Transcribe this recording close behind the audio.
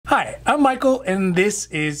Hi, I'm Michael, and this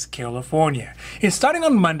is Carelifornia. And starting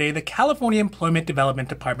on Monday, the California Employment Development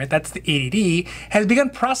Department, that's the EDD, has begun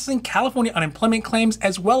processing California unemployment claims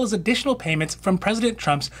as well as additional payments from President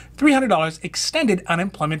Trump's $300 extended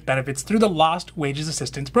unemployment benefits through the Lost Wages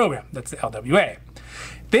Assistance Program, that's the LWA.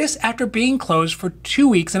 This after being closed for 2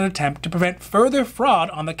 weeks in an attempt to prevent further fraud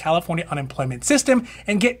on the California unemployment system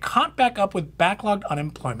and get caught back up with backlogged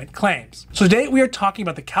unemployment claims. So today we are talking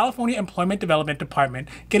about the California Employment Development Department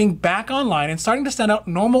getting back online and starting to send out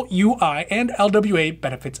normal UI and LWA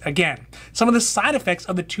benefits again. Some of the side effects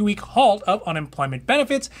of the 2-week halt of unemployment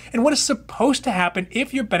benefits and what is supposed to happen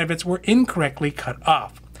if your benefits were incorrectly cut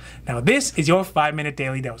off. Now this is your 5-minute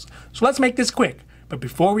daily dose. So let's make this quick. But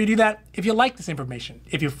before we do that, if you like this information,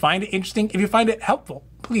 if you find it interesting, if you find it helpful,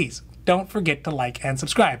 please don't forget to like and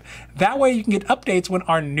subscribe. That way you can get updates when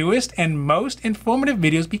our newest and most informative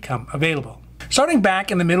videos become available. Starting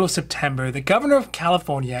back in the middle of September, the governor of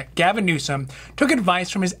California, Gavin Newsom, took advice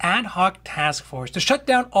from his ad hoc task force to shut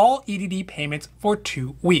down all EDD payments for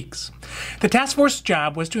 2 weeks. The task force's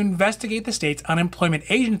job was to investigate the state's unemployment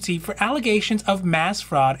agency for allegations of mass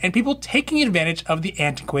fraud and people taking advantage of the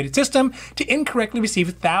antiquated system to incorrectly receive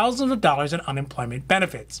thousands of dollars in unemployment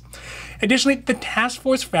benefits. Additionally, the task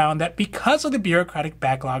force found that because of the bureaucratic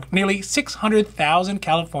backlog, nearly 600,000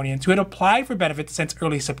 Californians who had applied for benefits since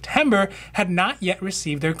early September had not yet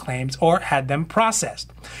received their claims or had them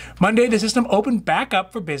processed. Monday, the system opened back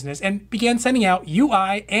up for business and began sending out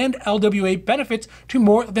UI and LWA benefits to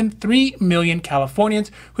more than 3 million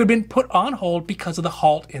Californians who had been put on hold because of the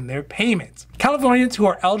halt in their payments. Californians who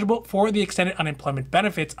are eligible for the extended unemployment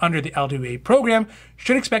benefits under the LWA program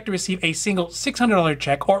should expect to receive a single $600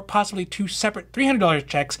 check or possibly 2 separate $300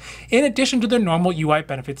 checks in addition to their normal UI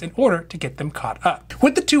benefits in order to get them caught up.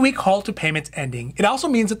 With the 2-week halt to payments ending, it also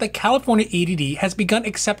means that the California EDD has begun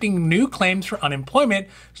accepting new claims for unemployment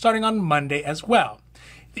starting on Monday as well.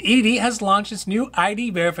 The EDD has launched its new ID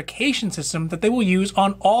verification system that they will use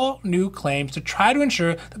on all new claims to try to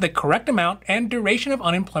ensure that the correct amount and duration of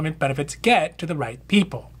unemployment benefits get to the right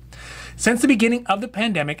people. Since the beginning of the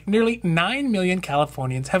pandemic, nearly 9 million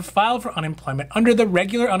Californians have filed for unemployment under the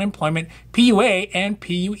regular unemployment PUA and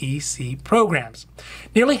PUEC programs.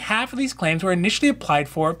 Nearly half of these claims were initially applied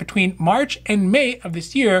for between March and May of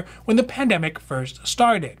this year when the pandemic first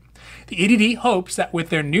started. The EDD hopes that with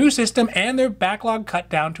their new system and their backlog cut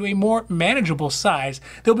down to a more manageable size,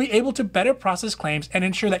 they'll be able to better process claims and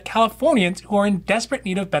ensure that Californians who are in desperate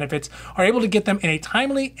need of benefits are able to get them in a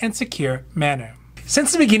timely and secure manner.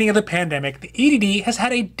 Since the beginning of the pandemic, the EDD has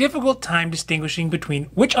had a difficult time distinguishing between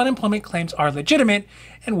which unemployment claims are legitimate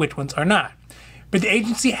and which ones are not. But the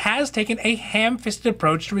agency has taken a ham-fisted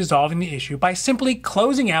approach to resolving the issue by simply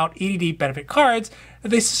closing out EDD benefit cards that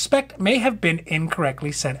they suspect may have been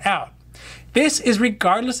incorrectly sent out. This is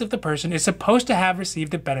regardless if the person is supposed to have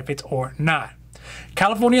received the benefits or not.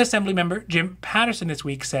 California Assemblymember Jim Patterson this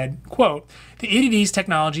week said, quote, "The EDD's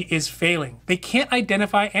technology is failing. They can't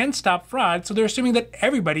identify and stop fraud, so they're assuming that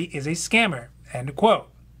everybody is a scammer," end quote.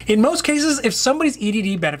 In most cases, if somebody's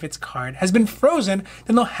EDD benefits card has been frozen,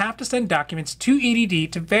 then they'll have to send documents to EDD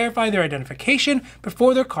to verify their identification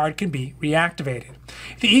before their card can be reactivated.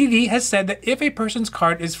 The EDD has said that if a person's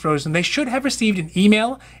card is frozen, they should have received an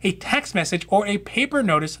email, a text message, or a paper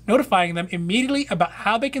notice notifying them immediately about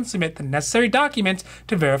how they can submit the necessary documents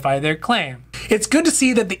to verify their claim. It's good to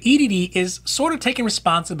see that the EDD is sort of taking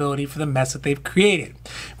responsibility for the mess that they've created.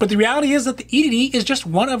 But the reality is that the EDD is just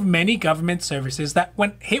one of many government services that,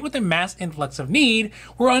 when hit with a mass influx of need,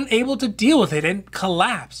 were unable to deal with it and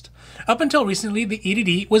collapsed. Up until recently, the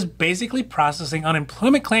EDD was basically processing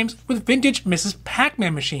unemployment claims with vintage Mrs.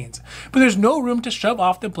 Pac-Man machines. But there's no room to shove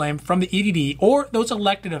off the blame from the EDD or those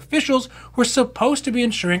elected officials who are supposed to be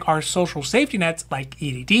ensuring our social safety nets like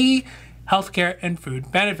EDD, healthcare, and food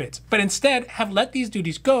benefits, but instead have let these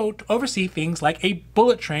duties go to oversee things like a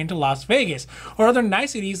bullet train to Las Vegas or other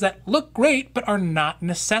niceties that look great but are not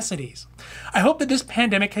necessities. I hope that this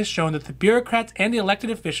pandemic has shown that the bureaucrats and the elected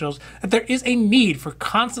officials that there is a need for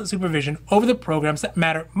constant supervision over the programs that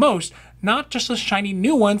matter most, not just the shiny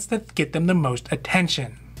new ones that get them the most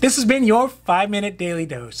attention. This has been your 5-minute daily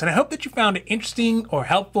dose, and I hope that you found it interesting or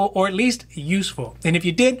helpful or at least useful. And if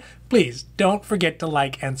you did, please don't forget to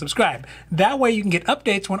like and subscribe. That way you can get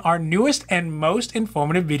updates when our newest and most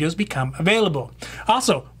informative videos become available.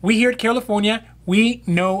 Also, we here at Carelifornia, we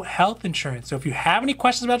know health insurance. So if you have any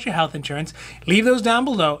questions about your health insurance, leave those down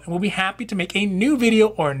below and we'll be happy to make a new video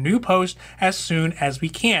or a new post as soon as we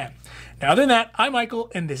can. Now, other than that, I'm Michael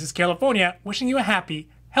and this is Carelifornia, wishing you a happy,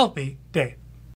 healthy day.